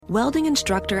Welding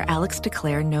instructor Alex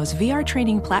DeClaire knows VR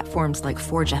training platforms like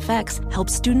Forge FX help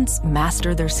students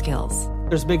master their skills.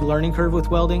 There's a big learning curve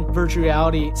with welding. Virtual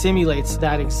reality simulates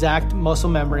that exact muscle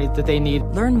memory that they need.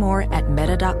 Learn more at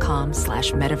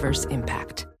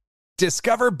meta.com/metaverseimpact.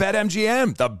 Discover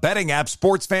BetMGM, the betting app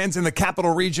sports fans in the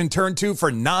capital region turn to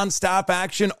for nonstop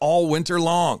action all winter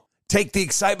long. Take the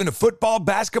excitement of football,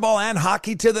 basketball, and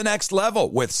hockey to the next level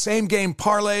with same-game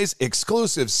parlays,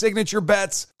 exclusive signature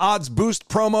bets, odds boost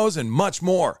promos, and much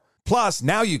more. Plus,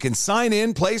 now you can sign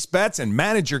in, place bets, and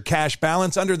manage your cash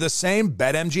balance under the same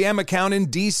BetMGM account in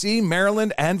D.C.,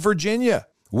 Maryland, and Virginia.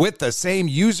 With the same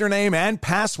username and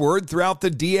password throughout the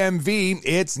DMV,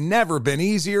 it's never been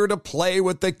easier to play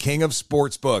with the king of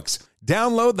sportsbooks.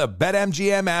 Download the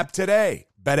BetMGM app today.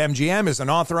 BetMGM is an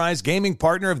authorized gaming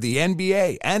partner of the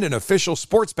NBA and an official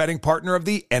sports betting partner of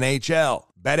the NHL.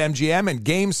 BetMGM and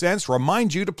GameSense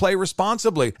remind you to play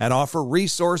responsibly and offer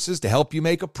resources to help you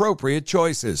make appropriate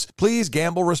choices. Please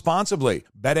gamble responsibly.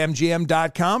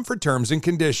 BetMGM.com for terms and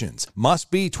conditions. Must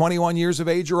be 21 years of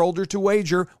age or older to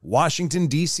wager. Washington,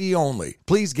 D.C. only.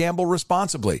 Please gamble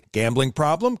responsibly. Gambling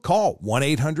problem? Call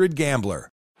 1-800-GAMBLER.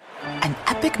 An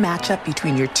epic matchup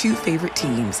between your two favorite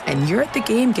teams, and you're at the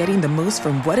game getting the most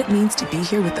from what it means to be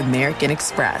here with American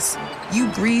Express. You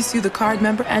breeze through the card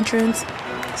member entrance,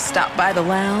 stop by the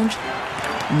lounge.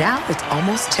 Now it's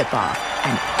almost tip-off,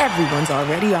 and everyone's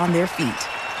already on their feet.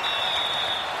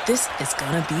 This is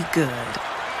gonna be good.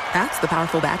 That's the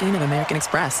powerful backing of American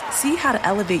Express. See how to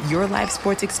elevate your live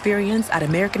sports experience at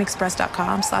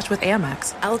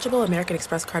americanexpress.com/withAmex. Eligible American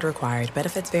Express card required.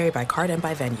 Benefits vary by card and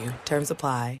by venue. Terms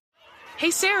apply. Hey,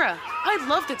 Sarah, I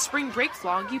love that spring break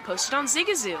vlog you posted on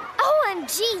Zigazoo.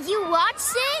 OMG, you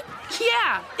watched it?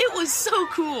 Yeah, it was so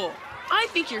cool. I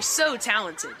think you're so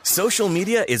talented. Social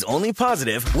media is only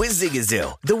positive with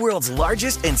Zigazoo, the world's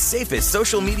largest and safest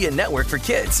social media network for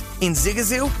kids. In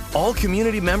Zigazoo, all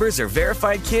community members are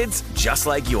verified kids just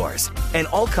like yours, and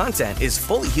all content is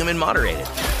fully human moderated.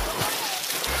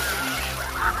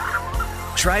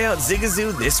 Try out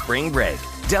Zigazoo this spring break.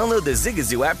 Download the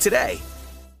Zigazoo app today.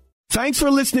 Thanks for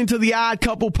listening to the Odd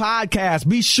Couple podcast.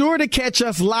 Be sure to catch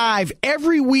us live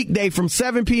every weekday from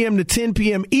 7 p.m. to 10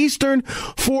 p.m. Eastern,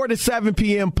 4 to 7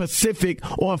 p.m. Pacific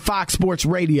on Fox Sports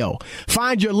Radio.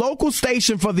 Find your local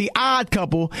station for the Odd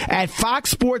Couple at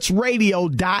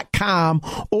foxsportsradio.com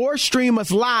or stream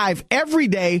us live every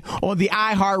day on the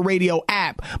iHeartRadio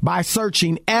app by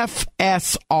searching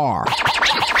FSR. Now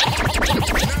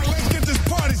let's get this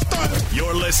party started.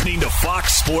 You're listening to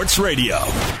Fox Sports Radio.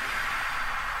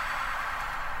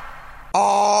 Oh,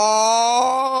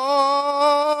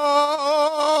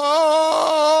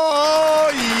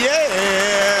 yeah.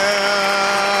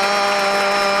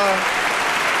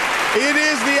 It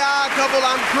is the Odd Couple.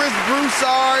 I'm Chris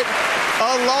Broussard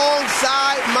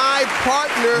alongside my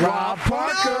partner, Rob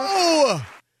Parker. No,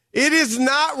 it is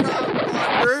not Rob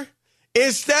Parker.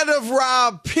 Instead of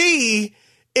Rob P.,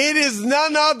 it is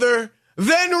none other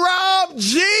than Rob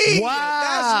G. Wow.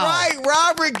 That's right.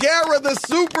 Robert Guerra, the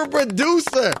super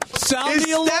producer, Sound is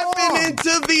the alarm. stepping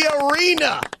into the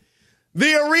arena.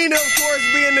 The arena, of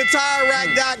course, being the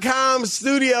TireRack.com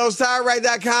studios.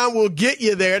 TireRack.com will get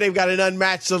you there. They've got an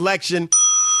unmatched selection.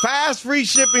 Fast, free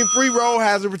shipping, free road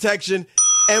hazard protection,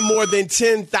 and more than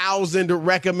 10,000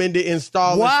 recommended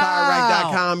installers.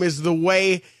 Wow. TireRack.com is the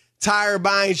way tire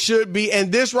buying should be.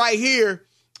 And this right here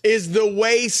is the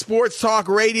way sports talk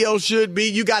radio should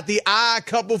be. You got the Odd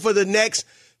Couple for the next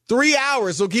 3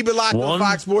 hours, so keep it locked on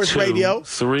Fox Sports Radio.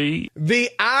 3.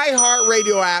 The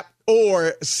iHeartRadio app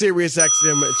or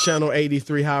SiriusXM Channel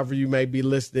 83, however you may be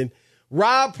listening.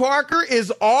 Rob Parker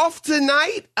is off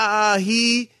tonight.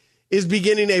 He is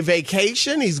beginning a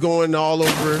vacation. He's going all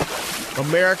over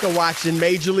America watching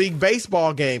Major League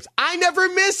Baseball games. I never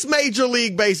miss Major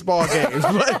League Baseball games,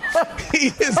 but he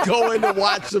is going to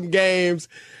watch some games.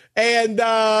 And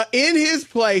in his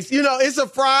place, you know, it's a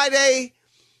Friday.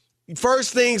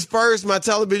 First things first, my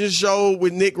television show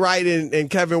with Nick Wright and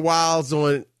Kevin Wildes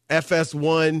on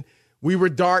FS1. We were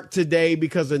dark today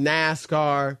because of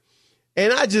NASCAR.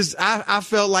 And I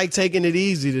felt like taking it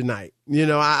easy tonight. You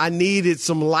know, I needed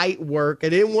some light work. I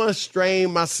didn't want to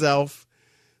strain myself.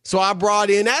 So I brought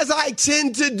in, as I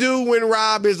tend to do when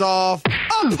Rob is off,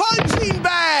 a punching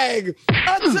bag,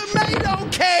 a tomato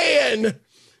can.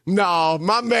 No,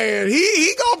 my man,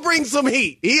 he gonna bring some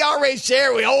heat. He already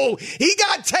shared with, he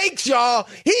got takes, y'all.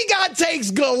 He got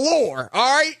takes galore,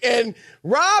 all right? And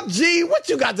Rob G, what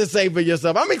you got to say for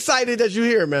yourself? I'm excited that you're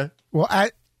here, man. Well,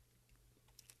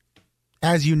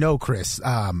 As you know, Chris,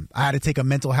 I had to take a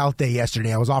mental health day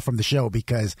yesterday. I was off from the show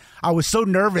because I was so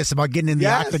nervous about getting in the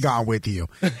octagon with you.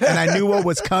 And I knew what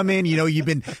was coming. You know, you've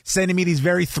been sending me these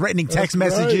very threatening text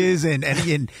messages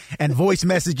and voice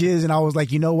messages. And I was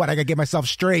like, you know what? I got to get myself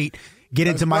straight, get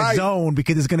into my zone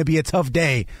because it's going to be a tough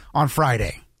day on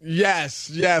Friday. Yes.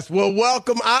 Well,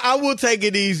 welcome. I will take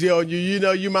it easy on you. You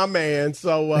know, you're my man.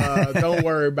 So don't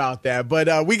worry about that.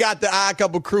 But we got the Odd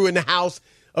Couple crew in the house.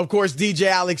 Of course, DJ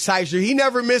Alex Teicher, he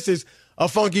never misses a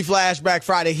Funky Flashback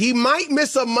Friday. He might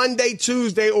miss a Monday,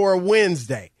 Tuesday, or a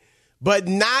Wednesday, but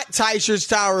not Teicher's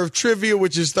Tower of Trivia,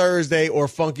 which is Thursday, or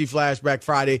Funky Flashback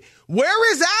Friday.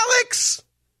 Where is Alex?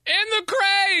 In the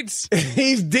crates.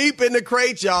 He's deep in the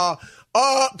crates, y'all.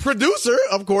 Producer,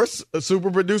 of course,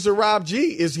 super producer Rob G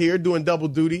is here doing double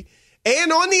duty.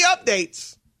 And on the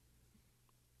updates,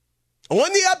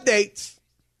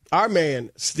 our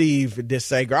man, Steve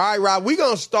DeSager. All right, Rob, we're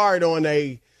going to start on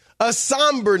a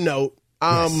somber note.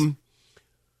 Yes.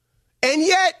 And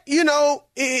yet, you know,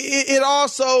 it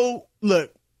also,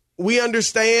 look, we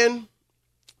understand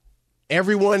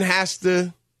everyone has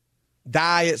to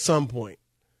die at some point.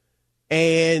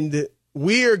 And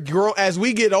as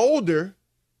we get older,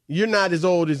 you're not as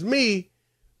old as me,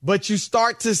 but you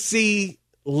start to see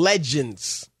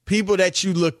legends, people that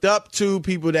you looked up to,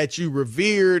 people that you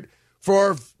revered,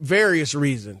 for various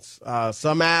reasons.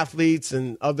 Some athletes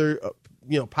and other,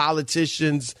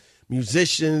 politicians,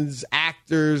 musicians,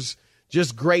 actors,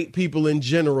 just great people in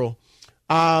general.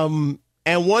 And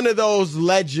one of those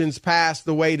legends passed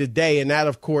away today. And that,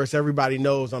 of course, everybody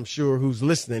knows, I'm sure, who's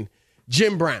listening,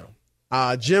 Jim Brown.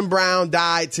 Jim Brown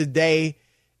died today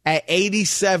at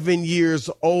 87 years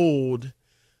old.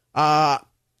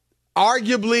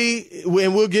 Arguably,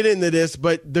 and we'll get into this,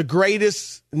 but the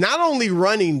greatest, not only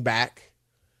running back,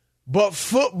 but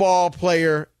football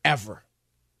player ever.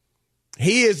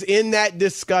 He is in that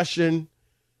discussion,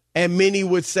 and many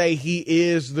would say he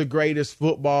is the greatest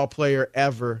football player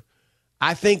ever.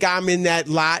 I think I'm in that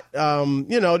lot.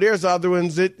 There's other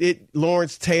ones,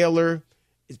 Lawrence Taylor,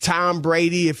 Tom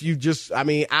Brady. If you just, I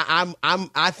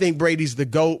think Brady's the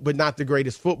GOAT, but not the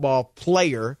greatest football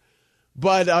player.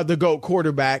 But the GOAT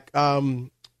quarterback,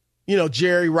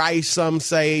 Jerry Rice, some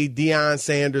say Deion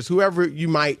Sanders, whoever you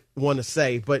might want to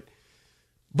say.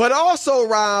 But also,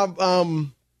 Rob,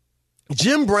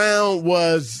 Jim Brown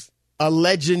was a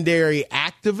legendary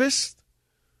activist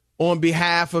on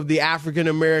behalf of the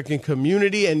African-American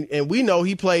community. And we know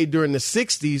he played during the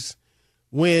 60s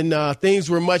when things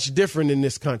were much different in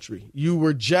this country. You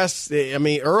were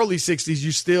early 60s,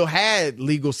 you still had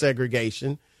legal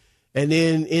segregation. And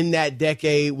then in that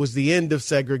decade was the end of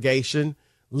segregation,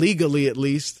 legally at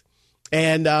least.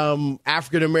 And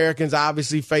African Americans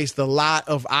obviously faced a lot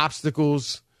of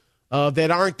obstacles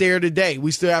that aren't there today.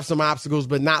 We still have some obstacles,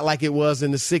 but not like it was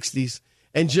in the 60s.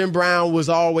 And Jim Brown was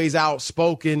always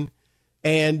outspoken.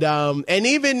 And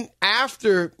even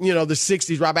after, the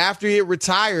 60s, Rob, after he had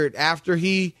retired, after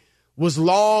he was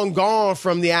long gone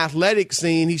from the athletic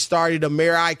scene, he started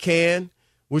AmeriCAN,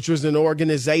 which was an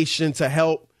organization to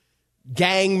help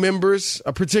gang members,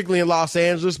 particularly in Los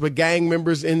Angeles, but gang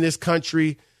members in this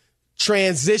country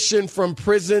transition from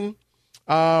prison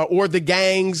or the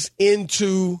gangs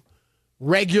into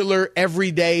regular,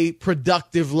 everyday,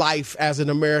 productive life as an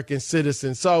American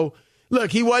citizen. So,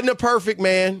 look, he wasn't a perfect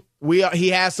man. He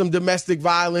had some domestic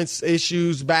violence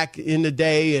issues back in the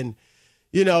day,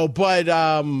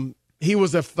 but he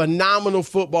was a phenomenal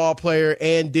football player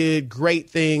and did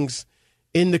great things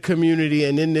in the community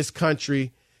and in this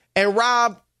country. And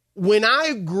Rob, when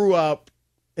I grew up,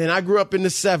 and I grew up in the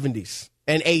 70s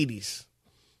and 80s,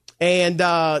 and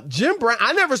Jim Brown,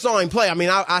 I never saw him play.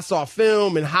 I saw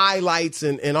film and highlights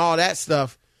and all that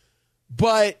stuff.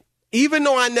 But even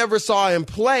though I never saw him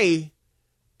play,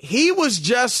 he was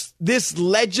just this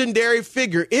legendary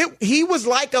figure. He was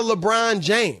like a LeBron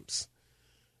James,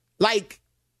 like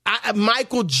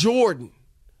Michael Jordan,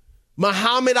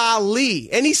 Muhammad Ali,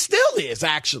 and he still is,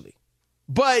 actually.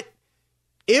 But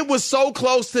it was so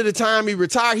close to the time he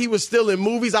retired. He was still in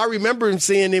movies. I remember him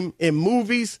seeing him in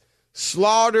movies,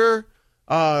 Slaughter,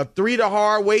 3 the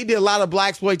Hard Way. He did a lot of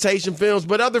blaxploitation films,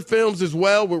 but other films as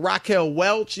well with Raquel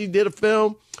Welch. He did a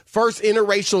film, first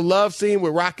interracial love scene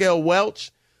with Raquel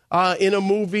Welch in a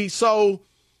movie. So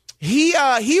he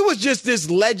was just this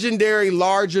legendary,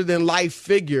 larger than life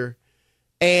figure.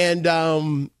 And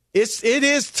it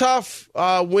is tough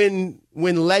when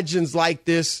legends like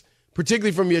this,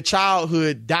 particularly from your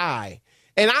childhood, die.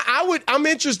 And I'm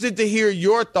interested to hear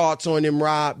your thoughts on him,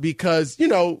 Rob, because,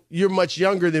 you're much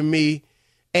younger than me.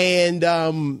 And,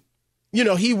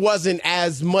 he wasn't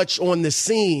as much on the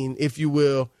scene, if you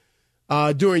will,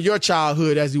 during your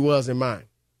childhood as he was in mine.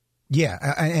 Yeah,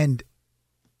 and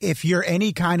if you're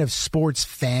any kind of sports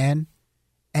fan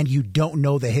and you don't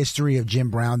know the history of Jim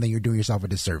Brown, then you're doing yourself a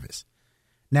disservice.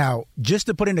 Now, just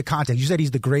to put into context, you said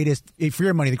he's the greatest, for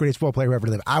your money, the greatest football player ever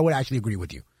to live. I would actually agree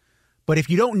with you. But if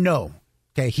you don't know,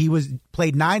 okay, he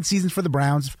played 9 seasons for the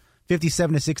Browns,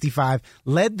 57-65,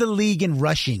 led the league in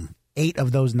rushing 8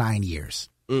 of those 9 years.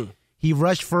 He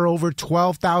rushed for over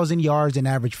 12,000 yards and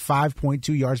averaged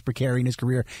 5.2 yards per carry in his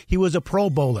career. He was a Pro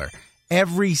Bowler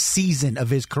every season of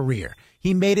his career.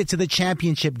 He made it to the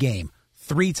championship game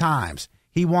 3 times.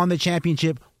 He won the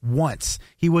championship once.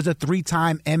 He was a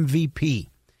 3-time MVP.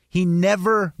 He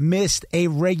never missed a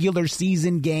regular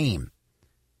season game.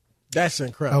 That's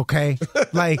incredible. Okay?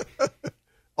 Like,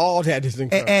 all that is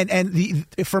incredible. And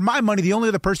for my money, the only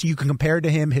other person you can compare to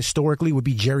him historically would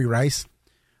be Jerry Rice,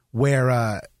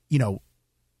 where,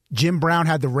 Jim Brown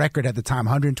had the record at the time,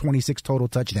 126 total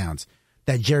touchdowns,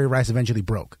 that Jerry Rice eventually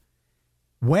broke.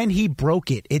 When he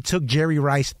broke it, it took Jerry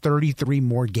Rice 33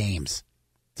 more games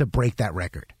to break that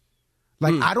record.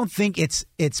 Like, I don't think it's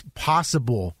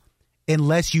possible,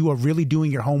 unless you are really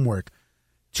doing your homework,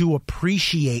 to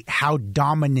appreciate how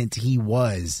dominant he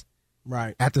was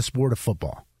at the sport of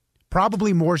football.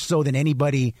 Probably more so than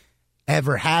anybody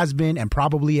ever has been and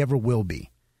probably ever will be.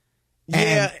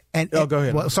 Yeah. Go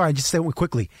ahead. Well, sorry, just say it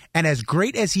quickly. And as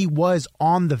great as he was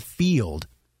on the field,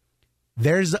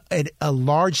 there's a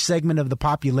large segment of the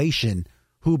population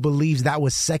who believes that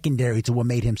was secondary to what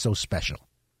made him so special.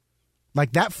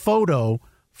 Like that photo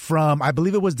from, I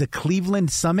believe it was the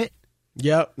Cleveland Summit.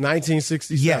 Yep,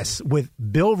 1967. Yes, with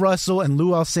Bill Russell and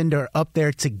Lou Alcindor up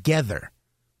there together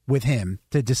with him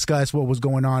to discuss what was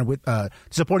going on with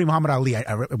supporting Muhammad Ali.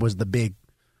 It was the big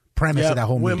premise of that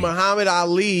whole movie. When Muhammad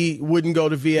Ali wouldn't go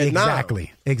to Vietnam.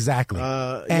 Exactly.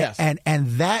 Yes. And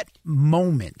that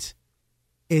moment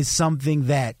is something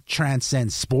that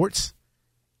transcends sports.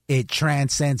 It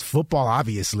transcends football,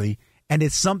 obviously. And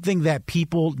it's something that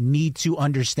people need to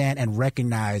understand and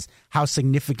recognize how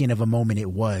significant of a moment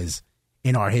it was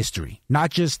in our history,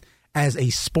 not just as a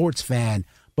sports fan,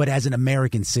 but as an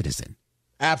American citizen.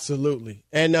 Absolutely.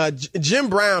 And Jim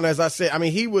Brown, as I said, I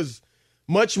mean, he was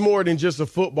much more than just a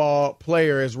football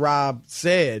player, as Rob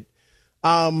said.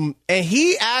 And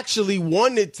he actually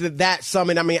wanted that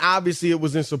summit. I mean, obviously it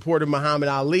was in support of Muhammad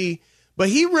Ali, but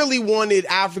he really wanted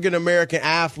African-American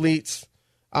athletes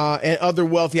and other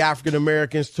wealthy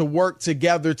African-Americans to work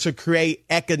together to create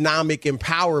economic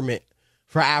empowerment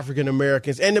for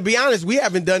African-Americans. And to be honest, we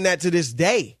haven't done that to this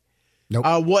day.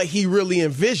 Nope. What he really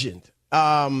envisioned.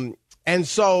 And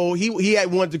so he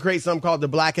had wanted to create something called the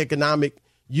Black Economic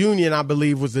Union, I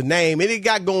believe was the name. And it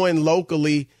got going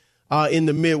locally in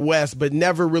the Midwest, but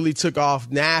never really took off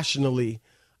nationally.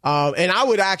 And I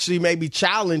would actually maybe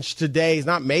challenge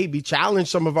challenge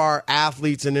some of our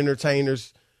athletes and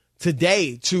entertainers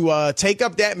today to take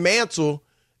up that mantle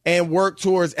and work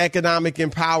towards economic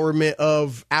empowerment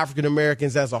of African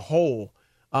Americans as a whole,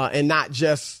 and not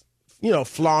just,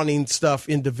 flaunting stuff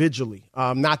individually.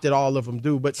 Not that all of them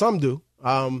do, but some do.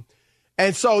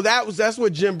 And so that's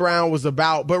what Jim Brown was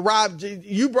about. But Rob,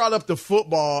 you brought up the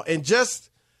football, and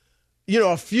just,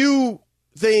 a few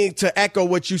things to echo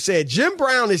what you said. Jim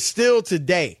Brown is still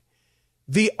today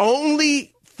the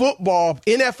only football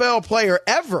NFL player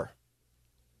ever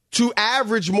to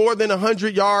average more than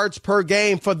 100 yards per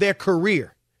game for their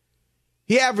career.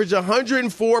 He averaged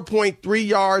 104.3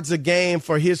 yards a game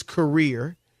for his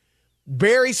career.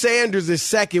 Barry Sanders is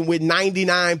second with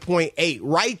 99.8,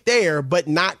 right there, but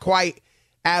not quite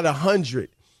at 100.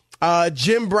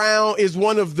 Jim Brown is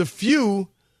one of the few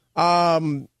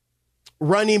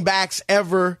running backs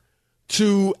ever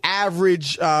to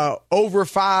average over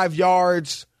 5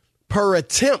 yards per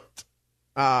attempt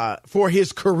for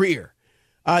his career.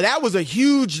 That was a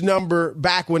huge number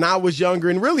back when I was younger,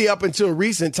 and really up until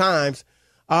recent times.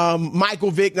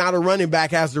 Michael Vick, not a running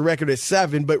back, has the record at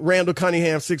 7, but Randall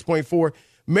Cunningham, 6.4.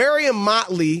 Marion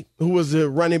Motley, who was a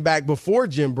running back before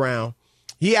Jim Brown,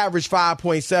 he averaged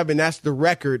 5.7. That's the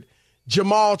record.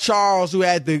 Jamal Charles, who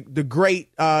had the great,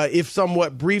 if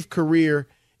somewhat brief career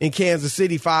in Kansas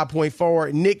City,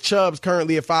 5.4. Nick Chubb's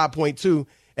currently at 5.2.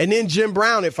 And then Jim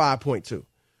Brown at 5.2.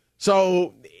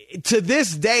 So to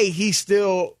this day, he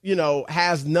still,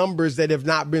 has numbers that have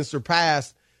not been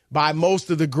surpassed by most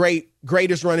of the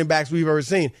greatest running backs we've ever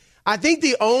seen. I think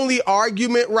the only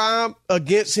argument, Rob,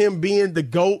 against him being the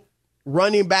GOAT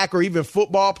running back or even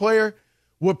football player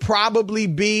would probably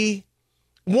be,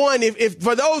 one, if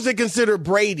for those that consider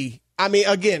Brady, I mean,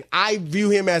 again, I view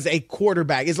him as a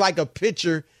quarterback. It's like a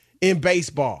pitcher in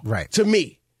baseball, right? To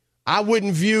me. I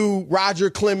wouldn't view Roger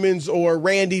Clemens or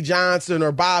Randy Johnson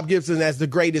or Bob Gibson as the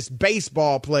greatest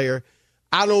baseball player.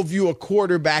 I don't view a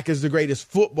quarterback as the greatest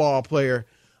football player.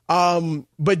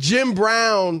 But Jim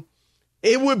Brown,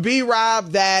 it would be,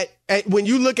 Rob, that when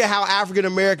you look at how African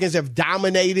Americans have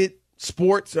dominated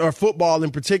sports, or football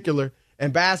in particular,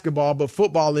 and basketball, but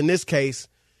football in this case,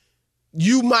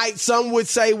 some would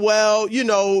say, well,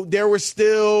 there were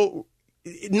still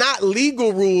not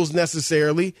legal rules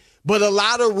necessarily, but a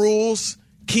lot of rules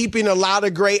keeping a lot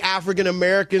of great African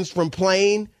Americans from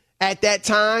playing at that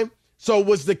time. So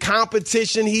was the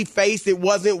competition he faced, it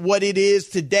wasn't what it is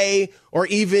today, or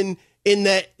even in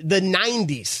the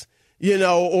 90s,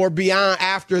 or beyond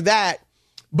after that.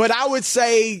 But I would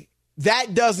say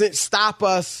that doesn't stop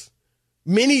us,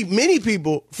 many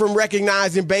people, from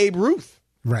recognizing Babe Ruth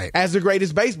as the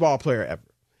greatest baseball player ever.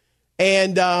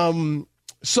 And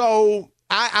so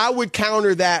I would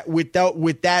counter that with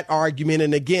that argument.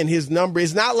 And again, his number,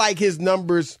 it's not like his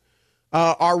numbers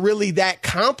are really that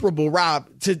comparable, Rob,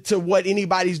 to what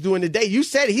anybody's doing today. You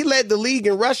said he led the league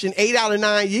in rushing 8 out of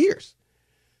 9 years.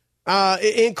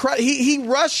 He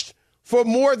rushed for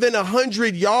more than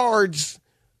 100 yards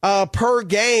per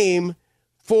game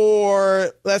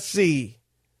for, let's see,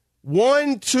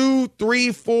 1, 2,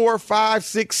 3, 4, 5,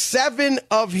 6, 7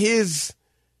 of his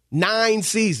 9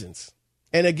 seasons.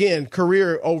 And again,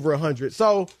 career over 100.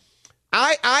 So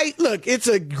I look, it's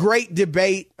a great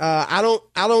debate. I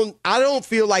don't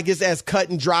feel like it's as cut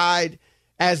and dried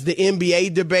as the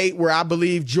NBA debate, where I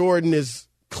believe Jordan is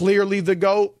clearly the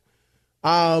GOAT.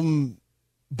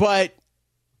 But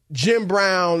Jim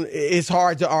Brown, it's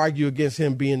hard to argue against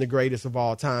him being the greatest of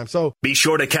all time. So be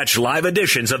sure to catch live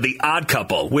editions of The Odd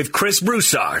Couple with Chris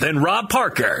Broussard and Rob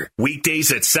Parker,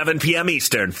 weekdays at 7 p.m.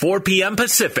 Eastern, 4 p.m.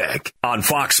 Pacific, on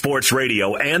Fox Sports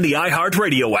Radio and the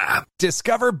iHeartRadio app.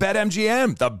 Discover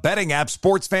BetMGM, the betting app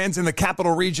sports fans in the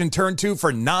capital region turn to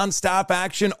for nonstop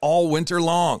action all winter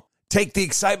long. Take the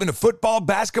excitement of football,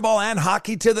 basketball, and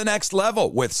hockey to the next level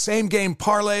with same-game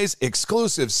parlays,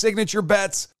 exclusive signature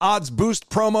bets, odds boost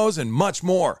promos, and much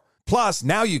more. Plus,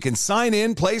 now you can sign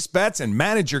in, place bets, and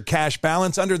manage your cash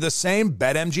balance under the same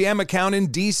BetMGM account in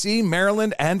D.C.,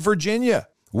 Maryland, and Virginia.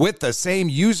 With the same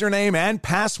username and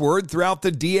password throughout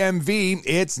the DMV,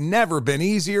 it's never been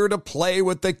easier to play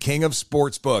with the king of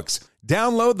sportsbooks.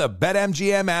 Download the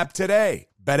BetMGM app today.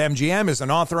 BetMGM is an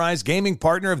authorized gaming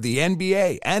partner of the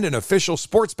NBA and an official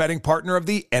sports betting partner of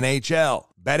the NHL.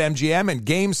 BetMGM and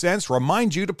GameSense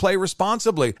remind you to play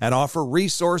responsibly and offer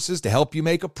resources to help you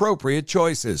make appropriate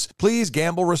choices. Please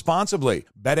gamble responsibly.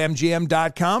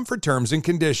 BetMGM.com for terms and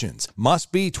conditions.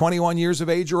 Must be 21 years of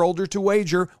age or older to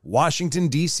wager. Washington,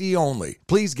 D.C. only.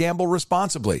 Please gamble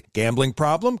responsibly. Gambling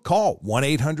problem? Call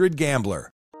 1-800-GAMBLER.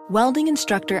 Welding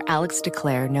instructor Alex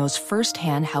DeClaire knows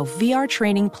firsthand how VR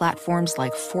training platforms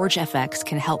like ForgeFX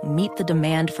can help meet the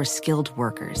demand for skilled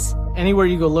workers. Anywhere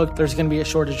you go look, there's going to be a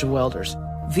shortage of welders.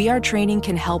 VR training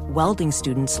can help welding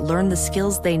students learn the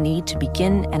skills they need to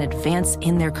begin and advance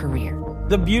in their career.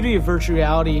 The beauty of virtual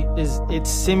reality is it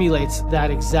simulates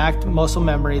that exact muscle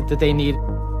memory that they need.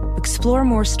 Explore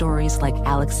more stories like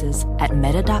Alex's at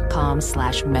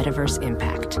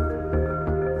meta.com/metaverseimpact.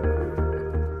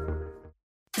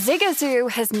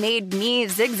 Zigazoo has made me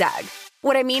zigzag.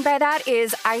 What I mean by that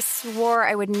is I swore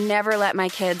I would never let my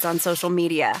kids on social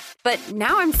media, but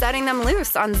now I'm setting them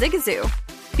loose on Zigazoo.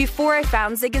 Before I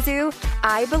found Zigazoo,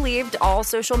 I believed all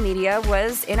social media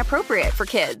was inappropriate for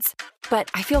kids. But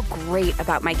I feel great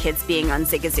about my kids being on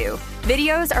Zigazoo.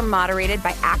 Videos are moderated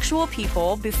by actual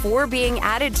people before being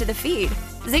added to the feed.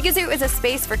 Zigazoo is a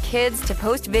space for kids to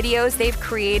post videos they've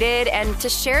created and to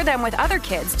share them with other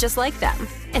kids just like them.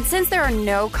 And since there are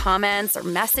no comments or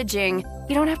messaging,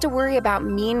 you don't have to worry about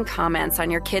mean comments on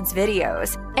your kids'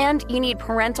 videos. And you need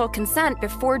parental consent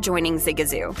before joining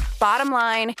Zigazoo. Bottom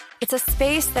line, it's a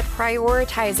space that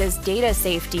prioritizes data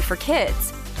safety for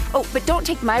kids. Oh, but don't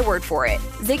take my word for it.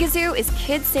 Zigazoo is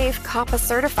KidSafe COPPA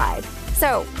certified.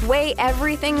 So weigh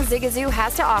everything Zigazoo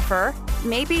has to offer.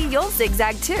 Maybe you'll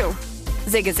zigzag too.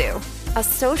 Zigazoo, a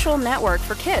social network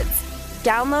for kids.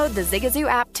 Download the Zigazoo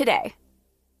app today.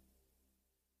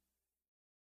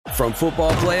 From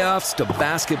football playoffs to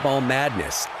basketball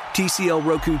madness, TCL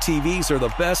Roku TVs are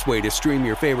the best way to stream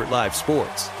your favorite live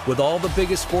sports. With all the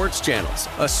biggest sports channels,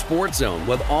 a sports zone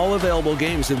with all available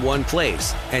games in one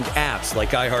place, and apps like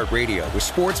iHeartRadio with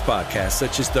sports podcasts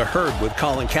such as The Herd with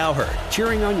Colin Cowherd.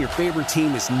 Cheering on your favorite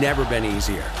team has never been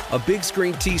easier. A big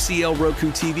screen TCL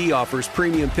Roku TV offers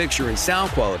premium picture and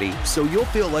sound quality, so you'll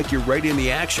feel like you're right in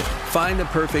the action. Find the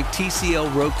perfect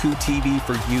TCL Roku TV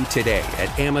for you today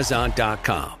at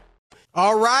Amazon.com.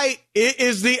 All right. It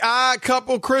is the odd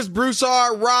couple. Chris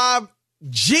Broussard, Rob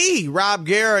G. Rob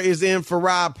Guerra is in for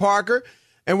Rob Parker.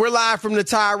 And we're live from the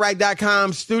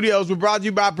TireRack.com studios. We're brought to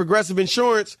you by Progressive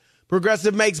Insurance.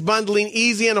 Progressive makes bundling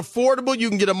easy and affordable. You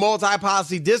can get a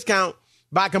multi-policy discount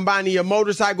by combining your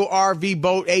motorcycle, RV,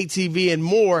 boat, ATV, and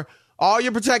more. All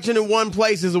your protection in one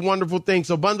place is a wonderful thing.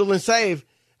 So bundle and save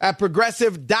at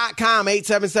Progressive.com,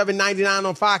 877-99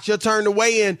 on Fox. Your turn to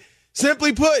weigh in.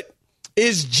 Simply put,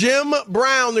 is Jim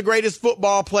Brown the greatest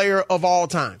football player of all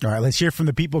time? All right, let's hear from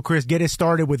the people, Chris. Get it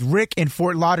started with Rick in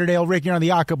Fort Lauderdale. Rick, you're on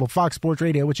the Odd Couple, Fox Sports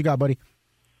Radio. What you got, buddy?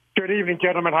 Good evening,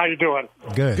 gentlemen. How you doing?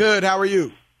 Good. Good. How are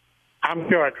you? I'm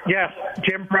good. Yes,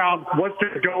 Jim Brown was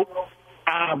the GOAT.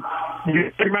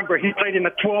 You remember, he played in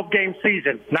a 12-game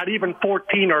season, not even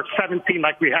 14 or 17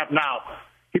 like we have now.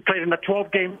 He played in a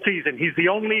 12-game season. He's the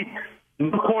only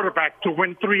quarterback to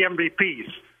win 3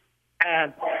 MVPs.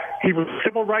 And he was a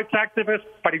civil rights activist,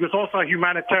 but he was also a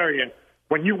humanitarian.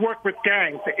 When you work with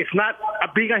gangs, it's not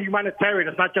being a humanitarian.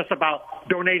 It's not just about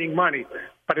donating money,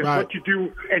 but it's what you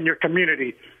do in your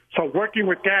community. So working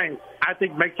with gangs, I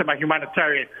think, makes him a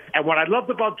humanitarian. And what I loved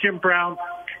about Jim Brown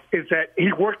is that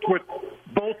he worked with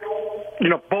both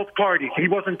parties. He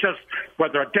wasn't just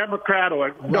whether a Democrat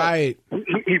or right.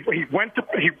 He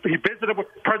visited with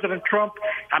President Trump.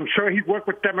 I'm sure he worked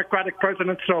with Democratic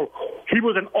presidents. So he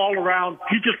was an all around.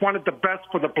 He just wanted the best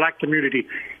for the black community.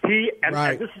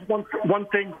 And this is one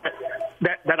thing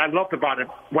that I loved about him.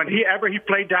 Whenever he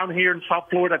played down here in South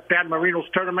Florida at Dan Marino's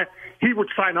tournament, he would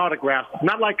sign autographs.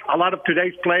 Not like a lot of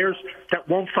today's players that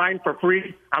won't sign for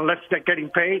free unless they're getting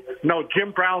paid. No,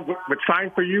 Jim Brown would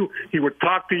sign for you. He would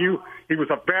talk to you. He was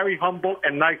a very humble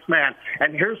and nice man.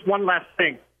 And here's one last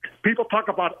thing. People talk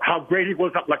about how great he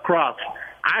was at lacrosse.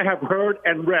 I have heard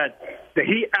and read that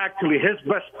his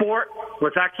best sport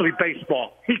was actually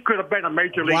baseball. He could have been a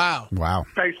major league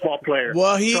baseball player.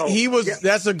 Well, he was. Yeah.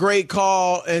 That's a great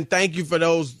call, and thank you for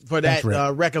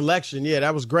that recollection. Yeah,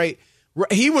 that was great.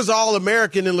 He was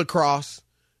All-American in lacrosse.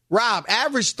 Rob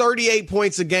averaged 38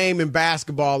 points a game in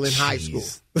basketball in high school.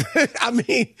 I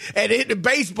mean, and in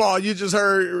baseball, you just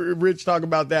heard Rich talk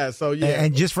about that. So, yeah.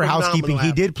 And just for housekeeping,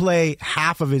 he did play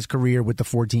half of his career with the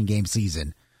 14-game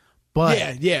season. But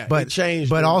it changed.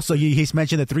 But also, he's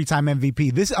mentioned the 3-time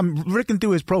MVP. I'm looking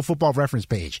through his Pro Football Reference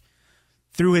page.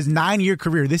 Through his 9-year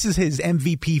career, this is his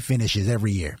MVP finishes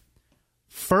every year.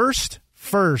 First,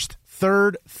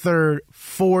 third,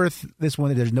 fourth. This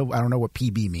one, I don't know what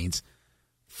PB means.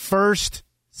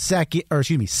 Second,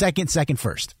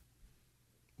 first.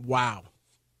 Wow.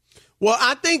 Well,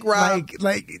 I think, Rob,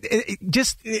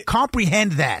 just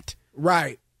comprehend that.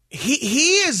 Right. He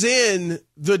is in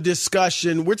the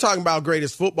discussion. We're talking about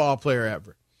greatest football player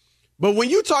ever. But when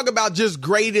you talk about just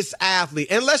greatest athlete,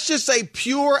 and let's just say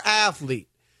pure athlete,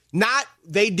 not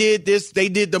they did this, they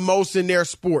did the most in their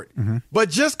sport, but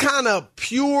just kind of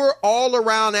pure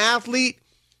all-around athlete,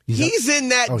 he's in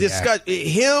that discussion. Yeah.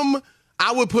 Him,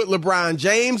 I would put LeBron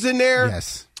James in there.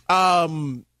 Yes.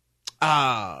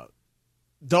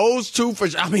 Those two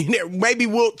maybe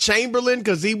Wilt Chamberlain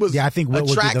because he was I think Wilt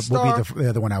would be the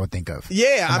other one I would think of.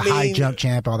 Yeah, and high jump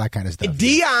champ, all that kind of stuff.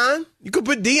 Deion, you could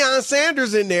put Deion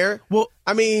Sanders in there. Well,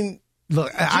 I mean,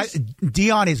 look,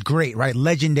 Deion is great, right?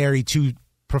 Legendary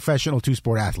professional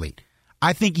two-sport athlete.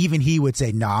 I think even he would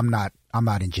say, "No, I'm not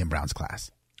in Jim Brown's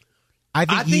class." I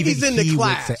think he's in the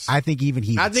class. I think even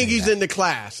he. I think he's in the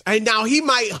class, and now he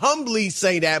might humbly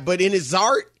say that, but in his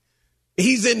heart.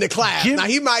 He's in the class. Now,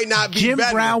 he might not be Jim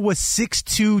better. Brown was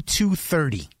 6'2",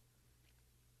 230.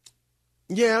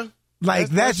 Yeah.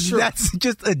 That's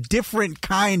just a different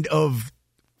kind of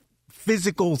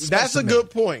physical specimen. That's a good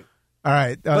point. All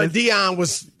right. But Deion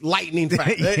was lightning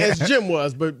fast, as Jim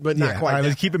was, but not quite. All right,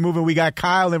 let's keep it moving. We got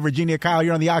Kyle in Virginia. Kyle,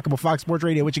 you're on the Odd Couple, Fox Sports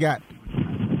Radio. What you got?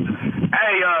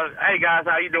 Hey guys,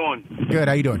 how you doing? Good.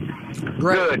 How you doing?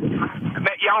 Great. Good.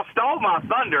 Y'all stole my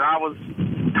thunder. I was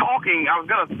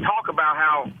going to talk about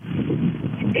how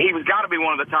he was got to be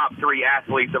one of the top 3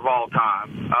 athletes of all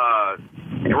time.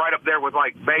 Right up there with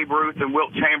like Babe Ruth and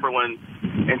Wilt Chamberlain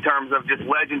in terms of just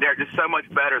legendary, just so much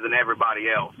better than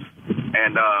everybody else.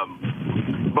 And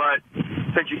but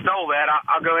since you stole that,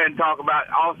 I'll go ahead and talk about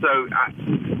also.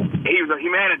 He was a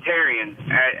humanitarian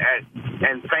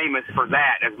and famous for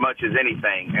that as much as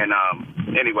anything. And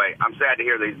anyway, I'm sad to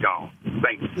hear that he's gone.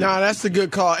 Thank you. No, that's a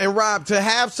good call. And Rob, to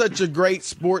have such a great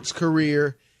sports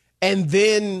career and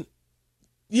then,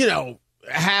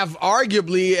 have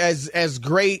arguably as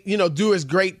great, do as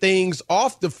great things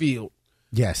off the field.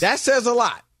 Yes. That says a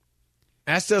lot.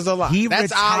 That's He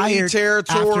That's retired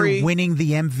territory. After winning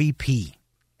the MVP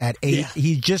at 8. Yeah.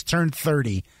 He just turned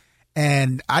 30.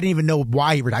 And I didn't even know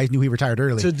why he retired. I knew he retired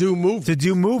early. To do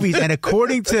movies. And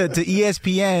according to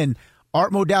ESPN,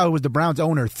 Art Modell, who was the Browns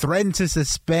owner, threatened to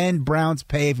suspend Browns'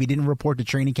 pay if he didn't report to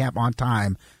training camp on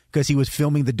time because he was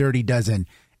filming The Dirty Dozen.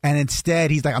 And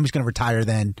instead, he's like, I'm just going to retire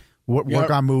then,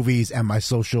 work on movies and my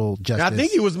social justice. I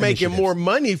think he was making more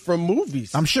money from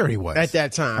movies. I'm sure he was. At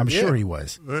that time. I'm sure he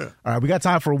was. Yeah. All right, we got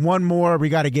time for one more. We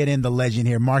got to get in the legend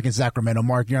here. Mark in Sacramento.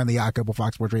 Mark, you're on the Odd Couple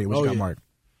Fox Sports Radio. What you got, Mark?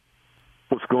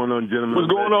 What's going on,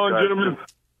 gentlemen?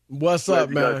 What's up,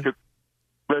 man?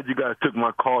 Glad you guys took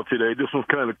my call today. This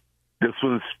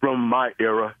one's from my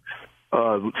era.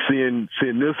 Seeing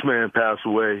this man pass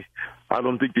away, I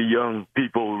don't think the young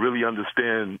people really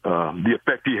understand the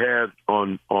effect he had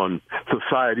on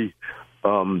society.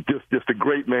 Just a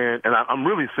great man, and I'm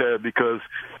really sad because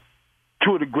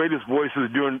two of the greatest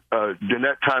voices during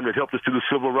that time that helped us through the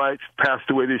civil rights passed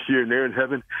away this year, and they're in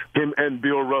heaven. Him and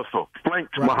Bill Russell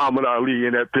flanked Muhammad Ali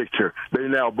in that picture. They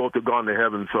now both have gone to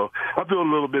heaven, so I feel a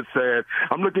little bit sad.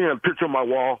 I'm looking at a picture on my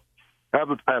wall. I have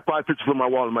 5 pictures on my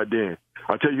wall in my den.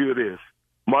 I'll tell you who it is: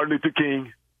 Martin Luther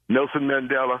King, Nelson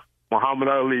Mandela, Muhammad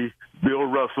Ali, Bill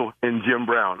Russell, and Jim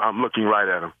Brown. I'm looking right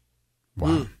at him.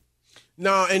 Wow.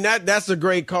 No, and that's a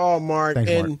great call, Mark.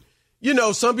 Thanks, and Mark. You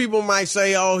know, some people might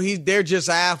say, "Oh, they're just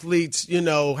athletes." You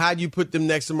know, how do you put them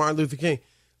next to Martin Luther King?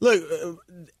 Look,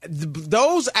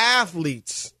 those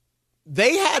athletes,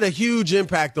 they had a huge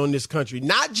impact on this country.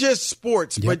 Not just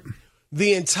sports, but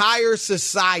the entire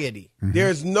society. Mm-hmm.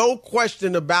 There's no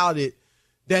question about it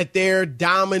that their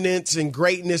dominance and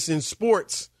greatness in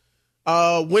sports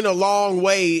went a long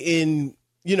way in,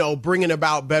 bringing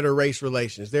about better race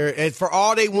relations. And for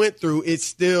all they went through, it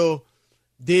still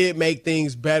did make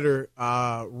things better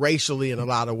racially in a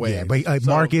lot of ways. Yeah, but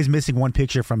Mark is missing one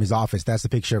picture from his office. That's the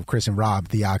picture of Chris and Rob,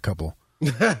 the Odd Couple.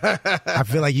 I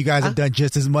feel like you guys have done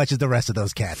just as much as the rest of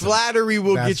those cats. Flattery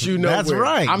will get you nowhere. That's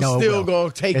right. I'm still going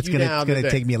to take you down. It's going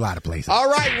to take me a lot of places. All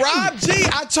right, Rob G,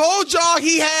 I told y'all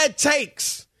he had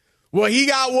takes. Well, he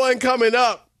got one coming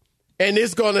up, and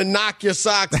it's going to knock your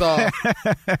socks off.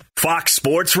 Fox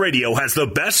Sports Radio has the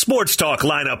best sports talk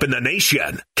lineup in the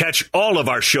nation. Catch all of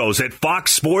our shows at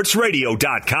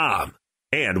foxsportsradio.com.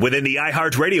 And within the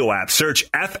iHeartRadio app,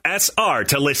 search FSR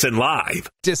to listen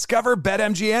live. Discover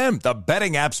BetMGM, the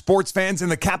betting app sports fans in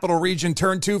the capital region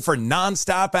turn to for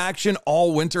nonstop action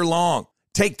all winter long.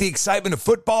 Take the excitement of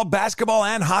football, basketball,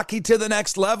 and hockey to the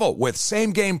next level with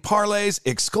same-game parlays,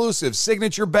 exclusive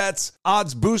signature bets,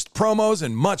 odds boost promos,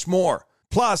 and much more.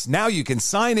 Plus, now you can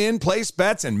sign in, place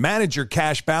bets, and manage your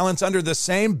cash balance under the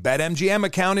same BetMGM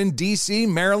account in D.C.,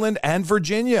 Maryland, and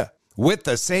Virginia. With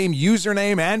the same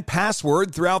username and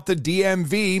password throughout the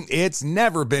DMV, it's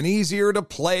never been easier to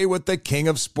play with the king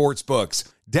of sportsbooks.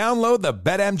 Download the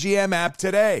BetMGM app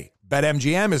today.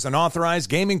 BetMGM is an authorized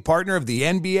gaming partner of the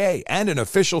NBA and an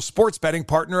official sports betting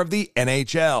partner of the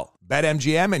NHL.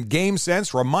 BetMGM and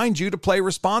GameSense remind you to play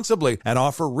responsibly and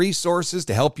offer resources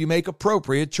to help you make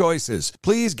appropriate choices.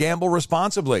 Please gamble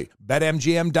responsibly.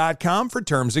 BetMGM.com for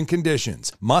terms and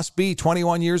conditions. Must be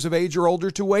 21 years of age or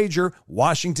older to wager.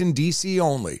 Washington, D.C.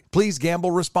 only. Please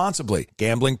gamble responsibly.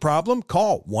 Gambling problem?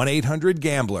 Call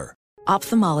 1-800-GAMBLER.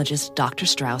 Ophthalmologist Dr.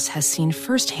 Strauss has seen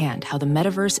firsthand how the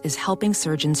metaverse is helping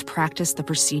surgeons practice the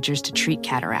procedures to treat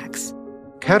cataracts.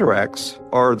 Cataracts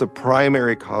are the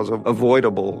primary cause of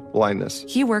avoidable blindness.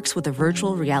 He works with a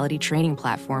virtual reality training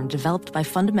platform developed by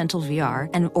Fundamental VR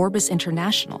and Orbis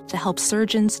International to help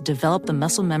surgeons develop the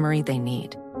muscle memory they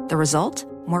need. The result?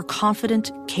 More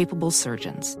confident, capable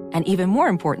surgeons. And even more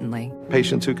importantly,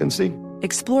 patients who can see.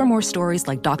 Explore more stories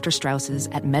like Dr. Strauss's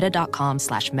at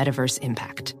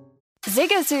meta.com/metaverseimpact.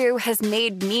 Zigazoo has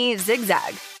made me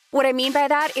zigzag. What I mean by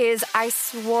that is I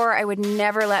swore I would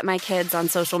never let my kids on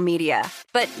social media,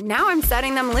 but now I'm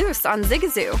setting them loose on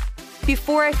Zigazoo.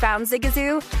 Before I found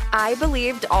Zigazoo, I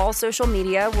believed all social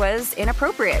media was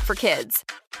inappropriate for kids.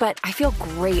 But I feel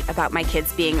great about my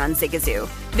kids being on Zigazoo.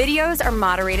 Videos are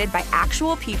moderated by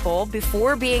actual people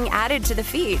before being added to the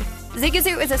feed.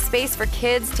 Zigazoo is a space for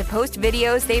kids to post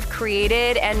videos they've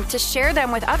created and to share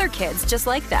them with other kids just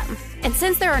like them. And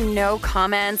since there are no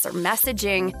comments or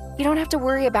messaging, you don't have to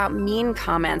worry about mean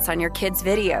comments on your kids'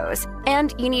 videos.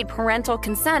 And you need parental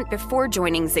consent before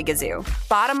joining Zigazoo.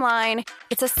 Bottom line,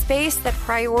 it's a space that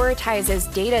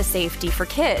prioritizes data safety for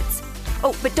kids.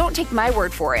 Oh, but don't take my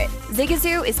word for it.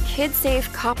 Zigazoo is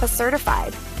KidSafe COPPA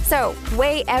certified. So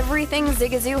weigh everything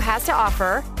Zigazoo has to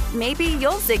offer. Maybe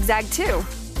you'll zigzag too.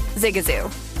 Zigazoo,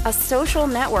 a social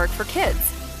network for kids.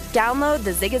 Download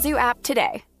the Zigazoo app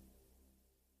today.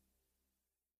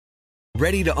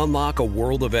 Ready to unlock a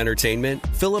world of entertainment?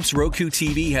 Philips Roku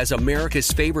TV has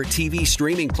America's favorite TV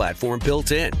streaming platform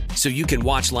built in, so you can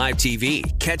watch live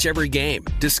TV, catch every game,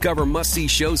 discover must-see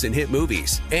shows and hit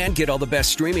movies, and get all the best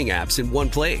streaming apps in one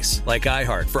place, like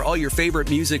iHeart for all your favorite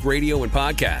music, radio, and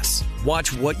podcasts.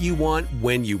 Watch what you want,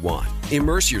 when you want.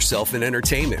 Immerse yourself in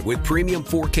entertainment with premium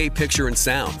 4K picture and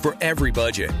sound for every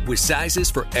budget, with sizes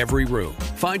for every room.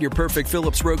 Find your perfect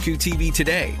Philips Roku TV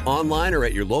today, online or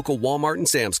at your local Walmart and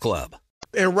Sam's Club.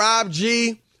 And Rob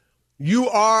G., you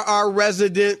are our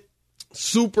resident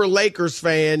Super Lakers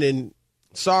fan, and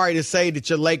sorry to say that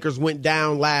your Lakers went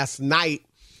down last night.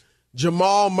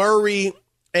 Jamal Murray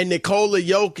and Nikola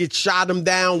Jokic shot them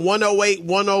down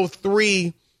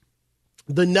 108-103.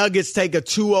 The Nuggets take a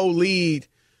 2-0 lead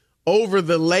over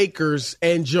the Lakers,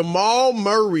 and Jamal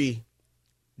Murray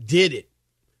did it.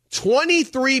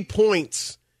 23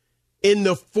 points in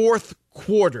the fourth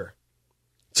quarter.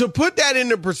 To put that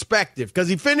into perspective, because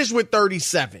he finished with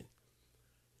 37,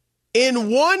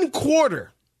 in one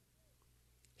quarter,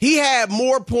 he had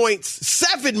more points,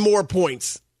 7 more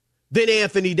points than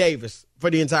Anthony Davis for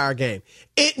the entire game.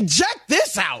 Check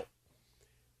this out.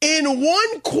 In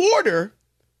one quarter,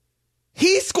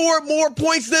 he scored more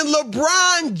points than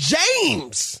LeBron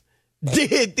James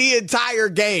did the entire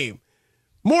game.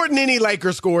 More than any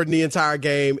Laker scored in the entire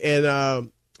game.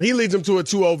 And he leads them to a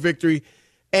 2-0 victory.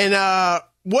 And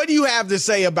what do you have to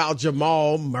say about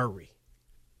Jamal Murray?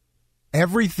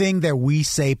 Everything that we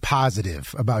say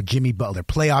positive about Jimmy Butler,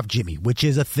 playoff Jimmy, which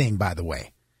is a thing, by the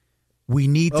way. We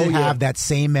need to have that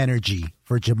same energy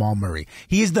for Jamal Murray.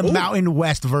 He is the Mountain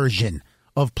West version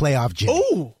of playoff Jimmy.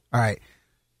 All right.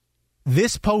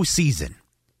 This postseason,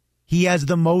 he has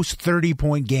the most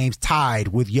 30-point games tied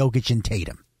with Jokic and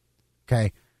Tatum.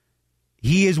 Okay?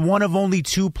 He is one of only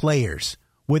 2 players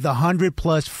with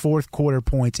 100-plus fourth-quarter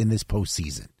points in this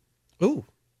postseason. Ooh.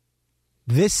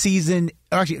 This season,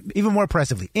 actually, even more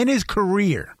impressively, in his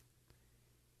career,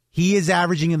 he is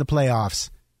averaging in the playoffs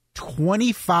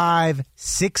 25,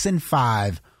 6, and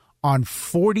 5 on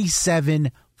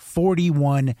 47,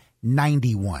 41,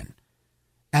 91.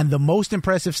 And the most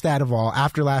impressive stat of all,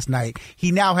 after last night,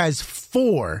 he now has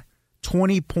 4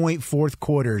 20-point fourth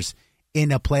quarters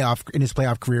in his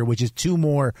playoff career, which is 2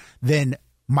 more than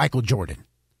Michael Jordan.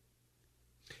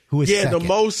 Who is second. The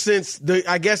most since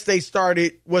I guess they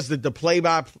started, the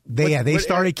play-by? They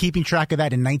started keeping track of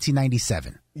that in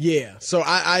 1997. Yeah, so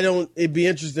it'd be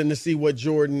interesting to see what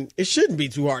Jordan, it shouldn't be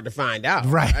too hard to find out.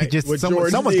 Right, just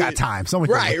someone's got time.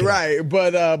 Right.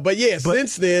 But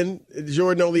since then,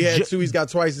 Jordan only had 2, he's got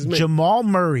twice as many. Jamal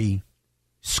Murray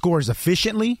scores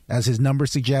efficiently, as his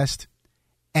numbers suggest,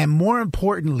 and more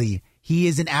importantly, he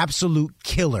is an absolute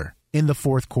killer in the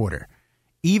fourth quarter.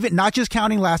 Even not just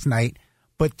counting last night,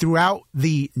 but throughout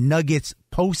the Nuggets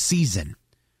postseason,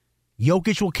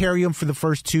 Jokic will carry him for the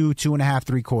first 2.5,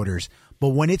 3 quarters. But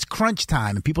when it's crunch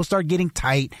time and people start getting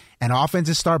tight and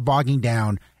offenses start bogging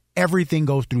down, everything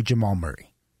goes through Jamal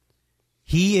Murray.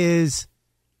 He is,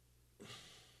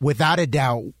 without a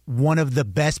doubt, one of the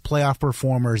best playoff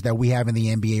performers that we have in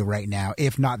the NBA right now,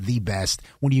 if not the best,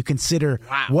 when you consider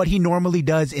what he normally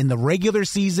does in the regular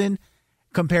season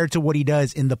compared to what he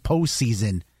does in the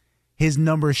postseason. His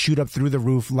numbers shoot up through the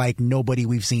roof like nobody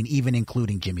we've seen, even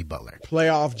including Jimmy Butler.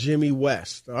 Playoff Jimmy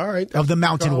West. All right. Of the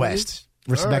Mountain West.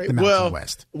 Respect the Mountain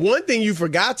West. One thing you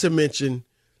forgot to mention,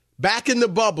 back in the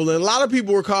bubble, and a lot of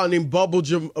people were calling him Bubble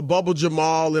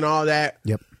Jamal and all that.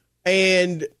 Yep.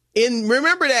 And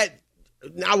remember that,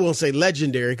 I won't say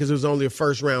legendary because it was only a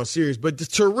first-round series, but the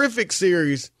terrific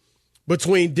series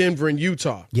between Denver and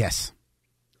Utah. Yes.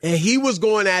 And he was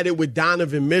going at it with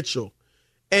Donovan Mitchell.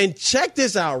 And check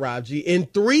this out, Raji. In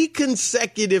 3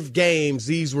 consecutive games,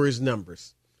 these were his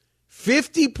numbers.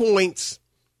 50 points,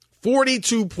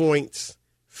 42 points,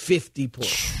 50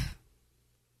 points.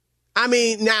 I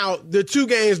mean, now, the 2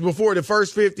 games before the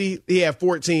first 50, he had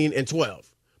 14 and 12.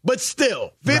 But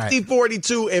still, 50, right.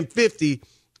 42, and 50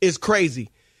 is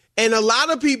crazy. And a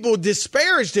lot of people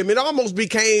disparaged him. It almost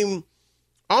became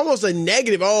almost a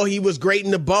negative. Oh, he was great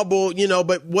in the bubble,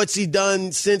 but what's he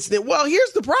done since then? Well,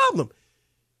 here's the problem.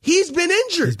 He's been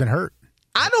injured. He's been hurt.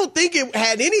 I don't think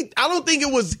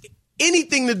it was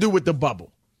anything to do with the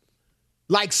bubble.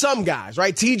 Like some guys,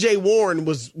 right? TJ Warren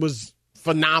was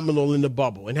phenomenal in the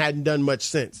bubble and hadn't done much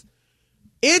since.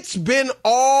 It's been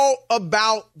all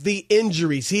about the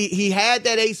injuries. He had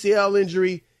that ACL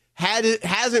injury,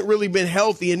 hasn't really been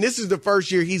healthy, and this is the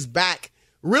first year he's back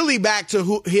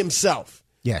to himself.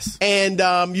 Yes.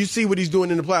 And you see what he's doing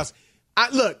in the playoffs.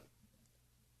 Look,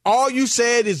 all you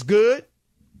said is good.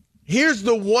 Here's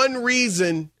the one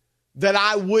reason that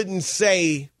I wouldn't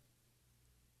say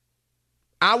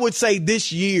I would say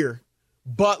this year,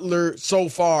 Butler so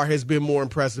far has been more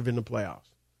impressive in the playoffs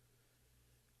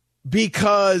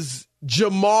because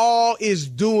Jamal is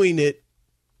doing it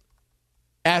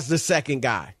as the second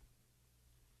guy.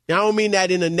 I don't mean that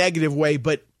in a negative way,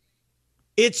 but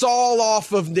it's all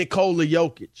off of Nikola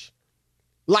Jokic.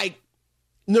 Like,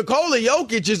 Nikola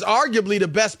Jokic is arguably the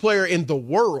best player in the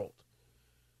world.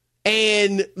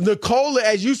 And Nikola,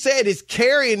 as you said, is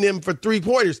carrying them for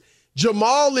three-pointers.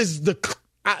 Jamal is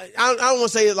I don't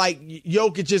want to say it like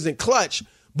Jokic isn't clutch,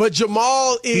 but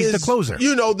Jamal is the closer.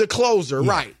 The closer,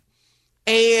 right.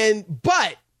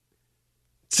 But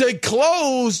to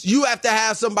close, you have to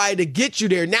have somebody to get you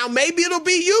there. Now, maybe it'll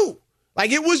be you.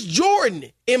 Like it was Jordan.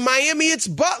 In Miami, it's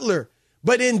Butler.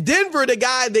 But in Denver, the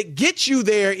guy that gets you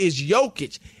there is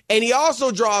Jokic. And he also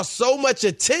draws so much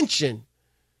attention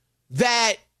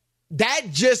that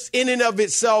just in and of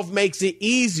itself makes it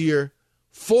easier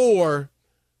for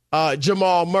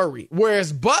Jamal Murray.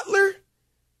 Whereas Butler's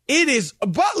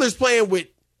playing with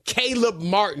Caleb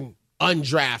Martin,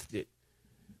 undrafted.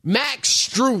 Max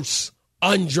Strus,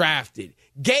 undrafted.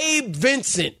 Gabe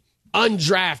Vincent,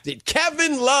 undrafted.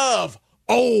 Kevin Love,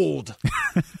 old.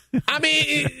 I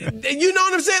mean, you know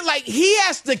what I'm saying? Like, he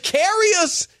has to carry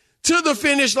us to the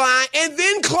finish line and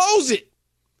then close it.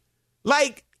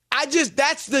 Like,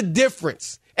 that's the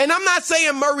difference. And I'm not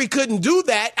saying Murray couldn't do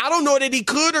that. I don't know that he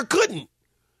could or couldn't.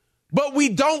 But we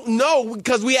don't know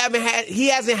because he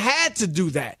hasn't had to do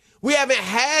that. We haven't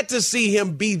had to see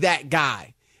him be that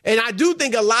guy. And I do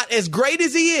think as great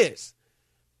as he is,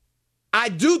 I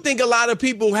do think a lot of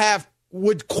people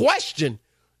would question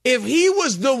if he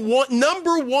was the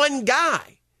number one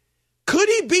guy. Could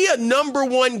he be a number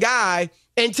one guy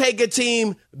and take a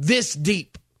team this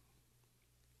deep?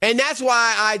 And that's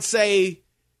why I'd say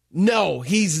no,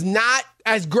 he's not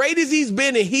as great as he's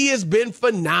been, and he has been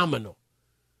phenomenal.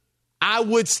 I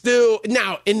would still,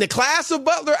 now, in the class of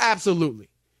Butler, absolutely.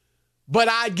 But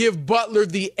I'd give Butler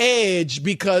the edge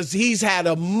because he's had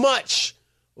a much,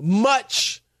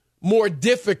 much more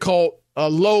difficult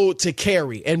load to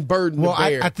carry and burden to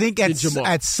bear. I think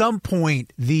at some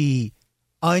point, the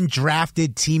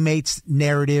undrafted teammates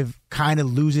narrative kind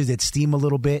of loses its steam a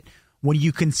little bit when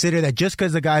you consider that just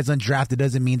because the guy's undrafted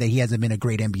doesn't mean that he hasn't been a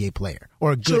great NBA player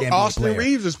or a good NBA player.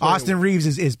 Austin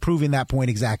Reeves is proving that point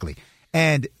exactly.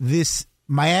 And this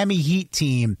Miami Heat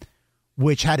team,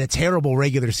 which had a terrible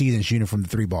regular season shooting from the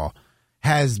three ball,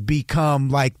 has become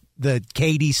like the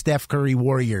KD Steph Curry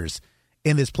Warriors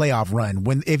in this playoff run.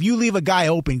 If you leave a guy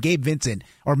open, Gabe Vincent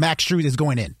or Max Strus is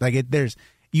going in. Like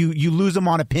you lose them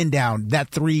on a pin down, that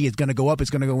three is going to go up,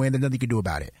 it's going to go in. There's nothing you can do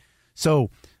about it.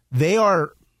 So they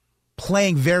are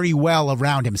playing very well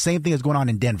around him. Same thing is going on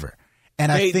in Denver.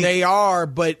 And I think they are,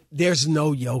 but there's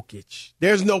no Jokic.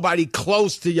 There's nobody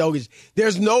close to Jokic.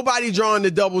 There's nobody drawing the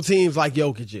double teams like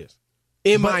Jokic is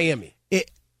in Miami.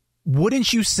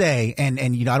 Wouldn't you say, and I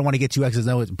don't want to get too X's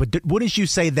and O's, but wouldn't you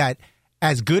say that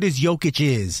as good as Jokic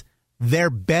is, their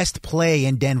best play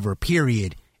in Denver,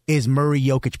 period, is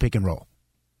Murray-Jokic pick and roll?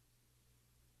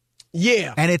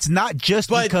 Yeah. And it's not just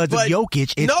because of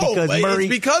Jokic. It's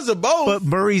because of both. But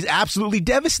Murray's absolutely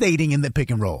devastating in the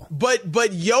pick and roll. But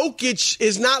Jokic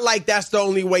is not like that's the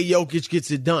only way Jokic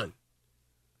gets it done.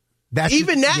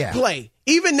 Even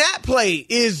that play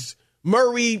is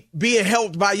Murray being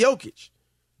helped by Jokic.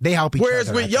 They help each other.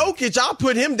 Whereas with Jokic, I'll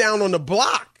put him down on the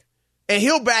block, and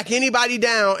he'll back anybody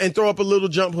down and throw up a little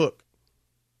jump hook.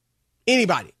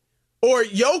 Anybody. Or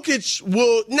Jokic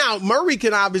will. Now, Murray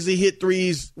can obviously hit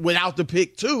threes without the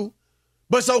pick, too,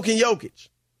 but so can Jokic.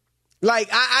 Like,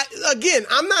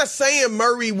 I'm not saying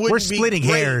Murray wouldn't be. We're splitting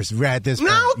hairs at this point.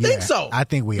 No, I don't think so. I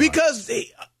think we are. Because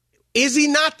is he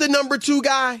not the number two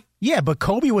guy? Yeah, but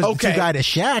Kobe was the two guy to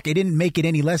Shaq. It didn't make it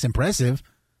any less impressive.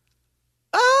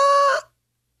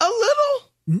 A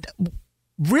little.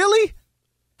 Really?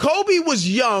 Kobe was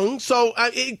young, so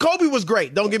Kobe was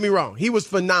great. Don't get me wrong. He was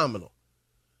phenomenal.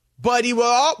 But he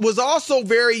was also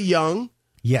very young.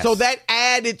 Yes. So that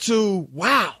added to,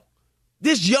 wow,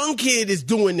 this young kid is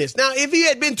doing this. Now, if he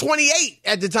had been 28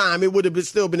 at the time, it would have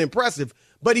still been impressive.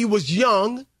 But he was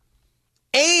young,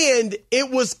 and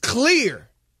it was clear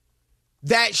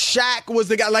that Shaq was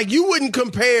the guy. Like, you wouldn't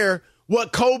compare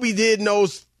what Kobe did in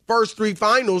those first three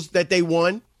finals that they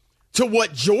won to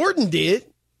what Jordan did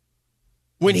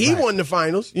when he won the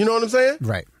finals. You know what I'm saying?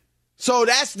 Right. So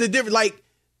that's the difference. Like,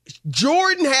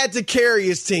 Jordan had to carry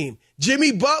his team.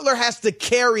 Jimmy Butler has to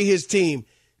carry his team.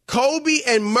 Kobe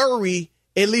and Murray,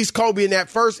 at least Kobe in that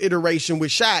first iteration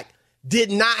with Shaq,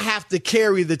 did not have to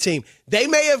carry the team. They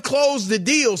may have closed the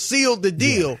deal, sealed the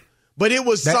deal, but it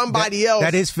was somebody else.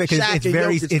 That is because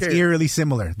it's eerily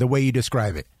similar the way you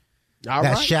describe it.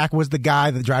 Shaq was the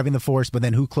guy that driving the force, but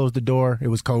then who closed the door? It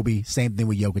was Kobe. Same thing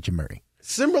with Jokic and Murray.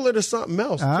 Similar to something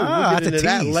else, too. We'll get into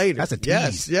that later. That's a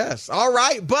tease. Yes. All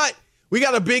right, but we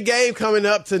got a big game coming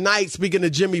up tonight, speaking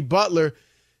of Jimmy Butler.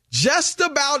 Just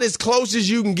about as close as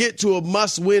you can get to a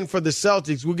must-win for the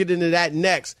Celtics. We'll get into that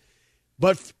next.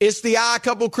 But it's the Odd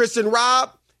Couple, Chris and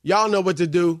Rob. Y'all know what to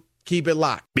do. Keep it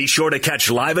locked. Be sure to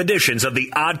catch live editions of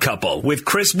The Odd Couple with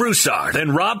Chris Broussard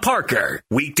and Rob Parker.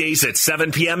 Weekdays at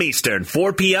 7 p.m. Eastern,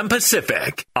 4 p.m.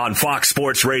 Pacific on Fox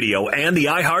Sports Radio and the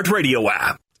iHeartRadio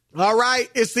app. All right,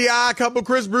 it's the Odd Couple,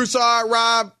 Chris Broussard,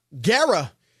 Rob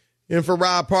Guerra. And for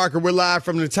Rob Parker, we're live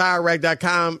from the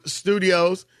TireRack.com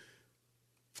studios.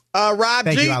 Rob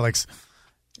Thank G. you, Alex.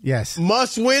 Yes.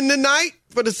 Must win tonight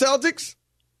for the Celtics?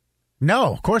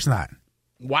 No, of course not.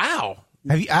 Wow.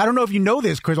 I don't know if you know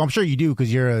this, Chris. I'm sure you do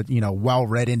because you're a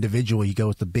well-read individual. You go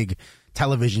with the big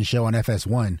television show on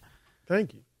FS1.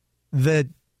 Thank you. The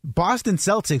Boston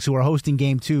Celtics, who are hosting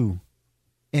Game 2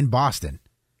 in Boston,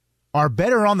 are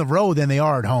better on the road than they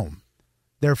are at home.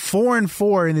 They're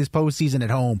 4-4 in this postseason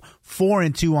at home,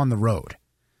 4-2 on the road.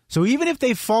 So even if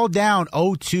they fall down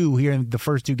 0-2 here in the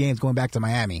first two games going back to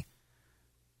Miami,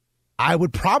 I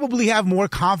would probably have more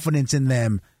confidence in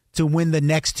them to win the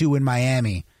next two in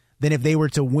Miami than if they were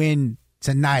to win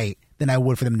tonight than I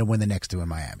would for them to win the next two in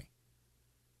Miami.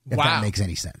 If that makes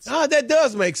any sense. That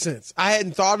does make sense. I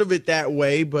hadn't thought of it that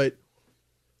way, but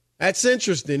that's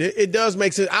interesting. It does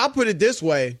make sense. I'll put it this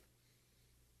way.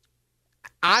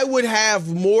 I would have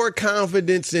more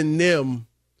confidence in them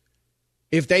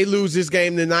if they lose this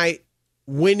game tonight,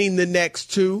 winning the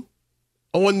next two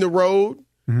on the road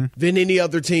than any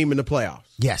other team in the playoffs.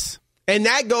 Yes. And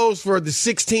that goes for the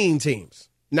 16 teams,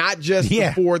 not just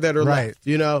the four that are left,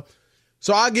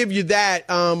 So I'll give you that.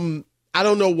 I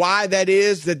don't know why that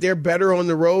is, that they're better on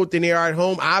the road than they are at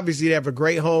home. Obviously, they have a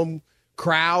great home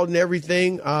crowd and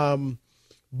everything.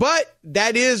 But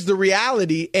that is the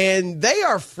reality, and they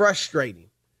are frustrating.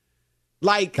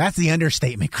 Like, that's the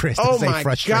understatement, Chris. Oh, my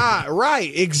God.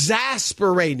 Right.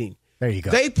 Exasperating. There you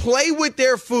go. They play with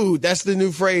their food. That's the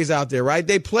new phrase out there, right?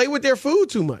 They play with their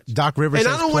food too much. Doc Rivers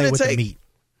says play with the meat.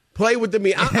 Play with the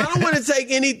meat. I don't want to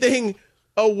take anything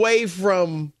away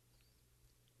from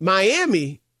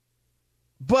Miami,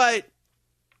 but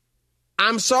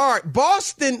I'm sorry.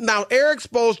 Boston, now Eric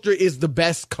Spoelstra is the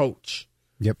best coach.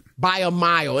 Yep. By a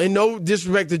mile. And no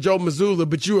disrespect to Joe Mazzulla,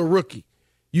 but you're a rookie.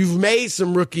 You've made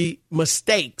some rookie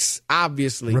mistakes,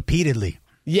 obviously. Repeatedly.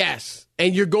 Yes.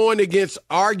 And you're going against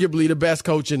arguably the best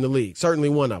coach in the league. Certainly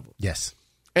one of them. Yes.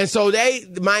 And so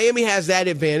Miami has that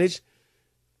advantage.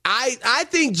 I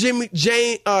think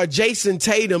Jason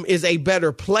Tatum is a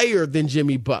better player than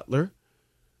Jimmy Butler.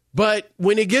 But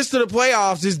when it gets to the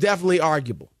playoffs, it's definitely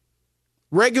arguable.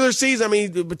 Regular season,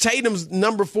 Tatum's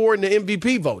number 4 in the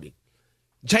MVP voting.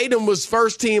 Tatum was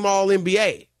first team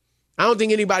All-NBA. I don't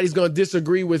think anybody's going to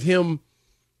disagree with him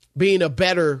being a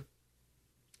better,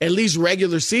 at least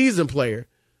regular season player.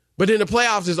 But in the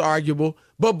playoffs, it's arguable.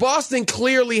 But Boston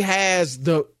clearly has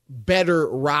the better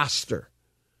roster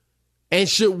and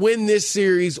should win this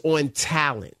series on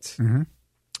talent. Mm-hmm.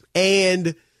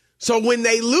 And so when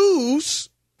they lose,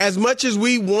 as much as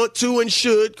we want to and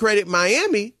should credit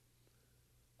Miami,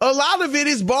 a lot of it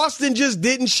is Boston just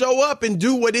didn't show up and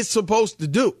do what it's supposed to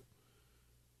do.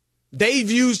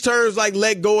 They've used terms like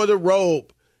let go of the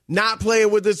rope, not playing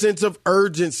with a sense of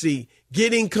urgency,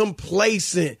 getting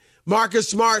complacent. Marcus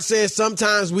Smart says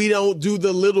sometimes we don't do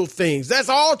the little things. That's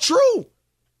all true.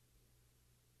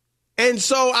 And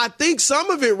so I think some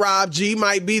of it, Rob G,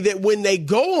 might be that when they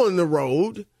go on the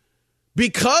road,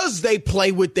 because they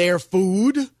play with their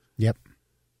food, yep,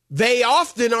 they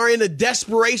often are in a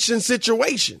desperation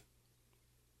situation.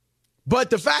 But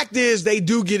the fact is they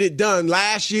do get it done.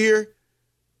 Last year,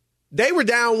 they were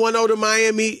down 1-0 to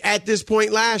Miami at this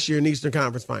point last year in the Eastern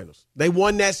Conference Finals. They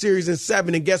won that series in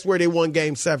 7, and guess where they won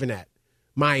Game 7 at?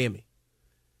 Miami.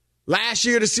 Last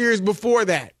year, the series before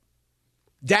that,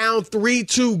 down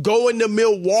 3-2, going to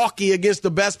Milwaukee against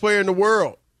the best player in the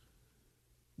world.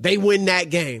 They win that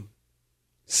game,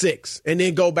 6, and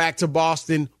then go back to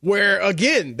Boston where,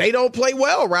 again, they don't play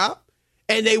well, Rob,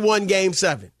 and they won Game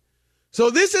 7.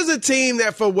 So this is a team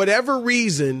that, for whatever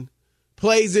reason,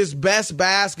 plays its best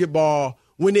basketball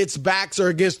when its backs are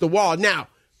against the wall. Now,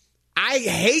 I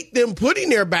hate them putting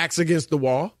their backs against the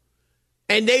wall,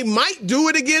 and they might do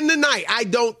it again tonight. I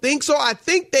don't think so. I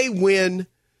think they win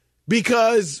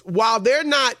because while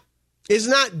it's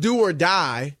not do or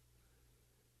die,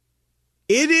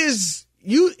 it is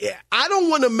I don't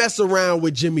want to mess around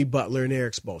with Jimmy Butler and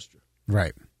Eric Spoelstra.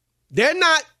 Right. They're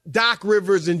not Doc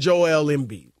Rivers and Joel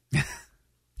Embiid.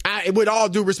 With all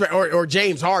due respect, or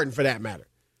James Harden for that matter.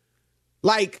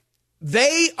 Like,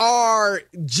 they are,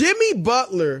 Jimmy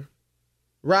Butler,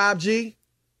 Rob G,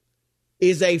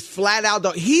 is a flat out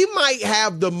dog. He might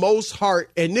have the most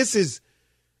heart, and this is,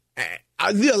 there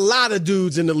are a lot of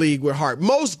dudes in the league with heart.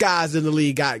 Most guys in the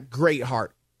league got great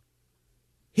heart.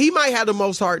 He might have the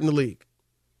most heart in the league.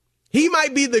 He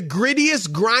might be the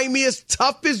grittiest, grimiest,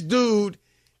 toughest dude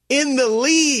in the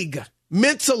league,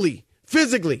 mentally,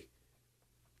 physically.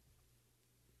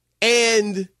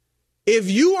 And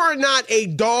if you are not a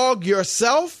dog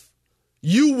yourself,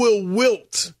 you will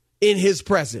wilt in his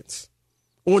presence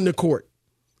on the court.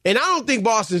 And I don't think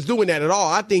Boston's doing that at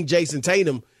all. I think Jason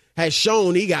Tatum has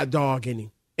shown he got dog in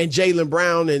him. And Jaylen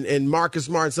Brown and Marcus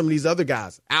Smart and some of these other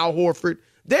guys, Al Horford,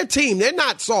 their team, they're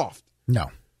not soft.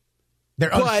 No. They're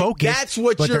unfocused, that's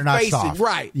what but you're they're not facing. soft.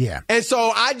 Right. Yeah. And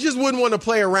so I just wouldn't want to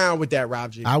play around with that,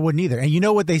 Rob G. I wouldn't either. And you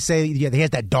know what they say? Yeah, they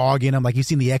have that dog in them. Like, you've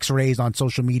seen the x-rays on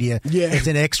social media. Yeah. It's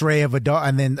an x-ray of a dog,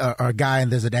 and then a guy,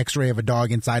 and there's an x-ray of a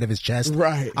dog inside of his chest.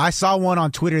 Right. I saw one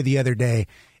on Twitter the other day.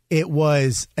 It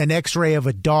was an x-ray of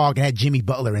a dog and had Jimmy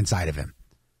Butler inside of him.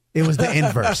 It was the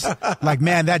inverse. Like,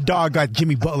 man, that dog got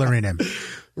Jimmy Butler in him.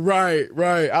 Right.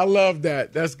 I love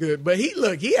that. That's good. But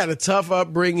he had a tough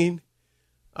upbringing.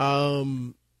 I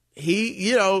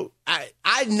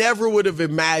never would have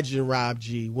imagined Rob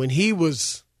G when he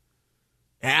was,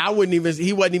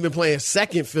 he wasn't even playing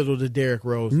second fiddle to Derrick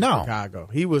Rose in Chicago.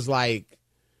 He was like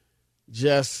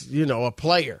just, a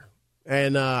player.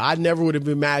 And I never would have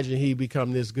imagined he'd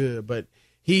become this good, but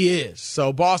he is.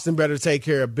 So Boston better take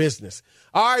care of business.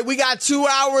 All right, we got 2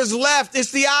 hours left.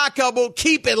 It's the Odd Couple.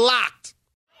 Keep it locked.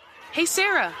 Hey,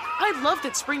 Sarah, I loved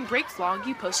that spring break vlog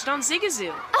you posted on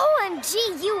Zigazoo.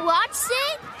 OMG, you watched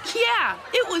it? Yeah,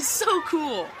 it was so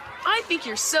cool. I think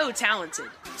you're so talented.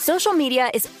 Social media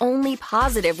is only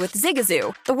positive with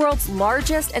Zigazoo, the world's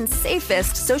largest and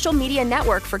safest social media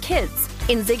network for kids.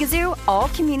 In Zigazoo, all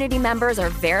community members are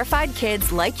verified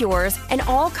kids like yours, and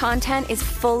all content is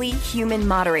fully human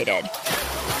moderated.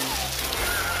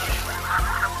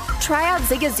 Try out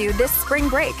Zigazoo this spring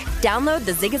break. Download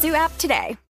the Zigazoo app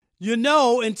today. You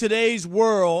know, in today's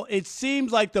world, it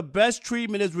seems like the best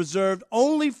treatment is reserved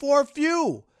only for a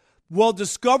few. Well,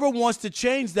 Discover wants to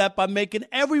change that by making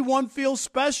everyone feel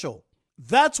special.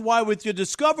 That's why with your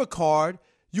Discover card,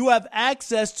 you have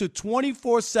access to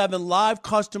 24/7 live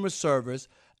customer service,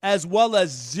 as well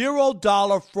as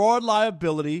 $0 fraud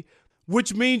liability,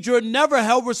 which means you're never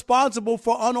held responsible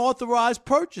for unauthorized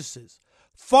purchases.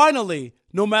 Finally,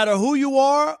 no matter who you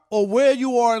are or where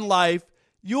you are in life,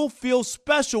 you'll feel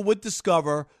special with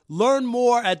Discover. Learn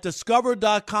more at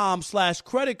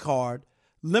discover.com/creditcard.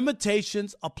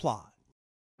 Limitations apply.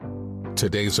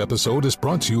 Today's episode is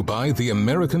brought to you by the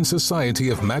American Society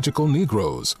of Magical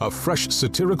Negroes, a fresh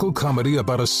satirical comedy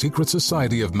about a secret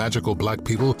society of magical black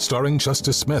people starring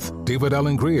Justice Smith, David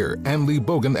Alan Grier, Ann Lee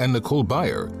Bogan, and Nicole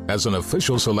Byer. As an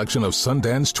official selection of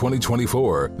Sundance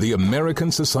 2024, the American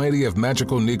Society of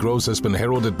Magical Negroes has been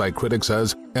heralded by critics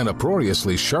as an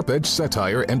uproariously sharp-edged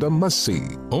satire and a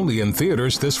must-see. Only in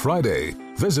theaters this Friday.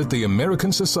 Visit the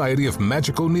American Society of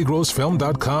Magical Negroes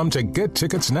Film.com to get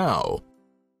tickets now.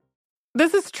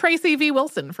 This is Tracy V.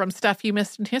 Wilson from Stuff You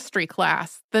Missed in History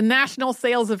class. The national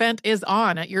sales event is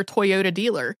on at your Toyota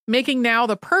dealer, making now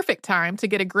the perfect time to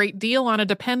get a great deal on a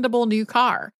dependable new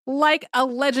car. Like a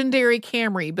legendary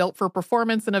Camry built for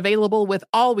performance and available with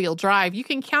all-wheel drive, you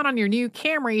can count on your new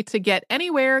Camry to get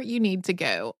anywhere you need to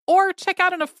go. Or check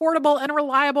out an affordable and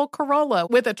reliable Corolla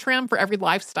with a trim for every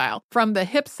lifestyle. From the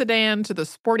hip sedan to the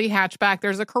sporty hatchback,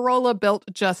 there's a Corolla built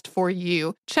just for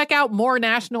you. Check out more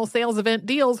national sales event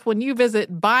deals when you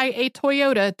visit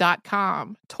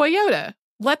buyatoyota.com. Toyota,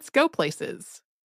 let's go places.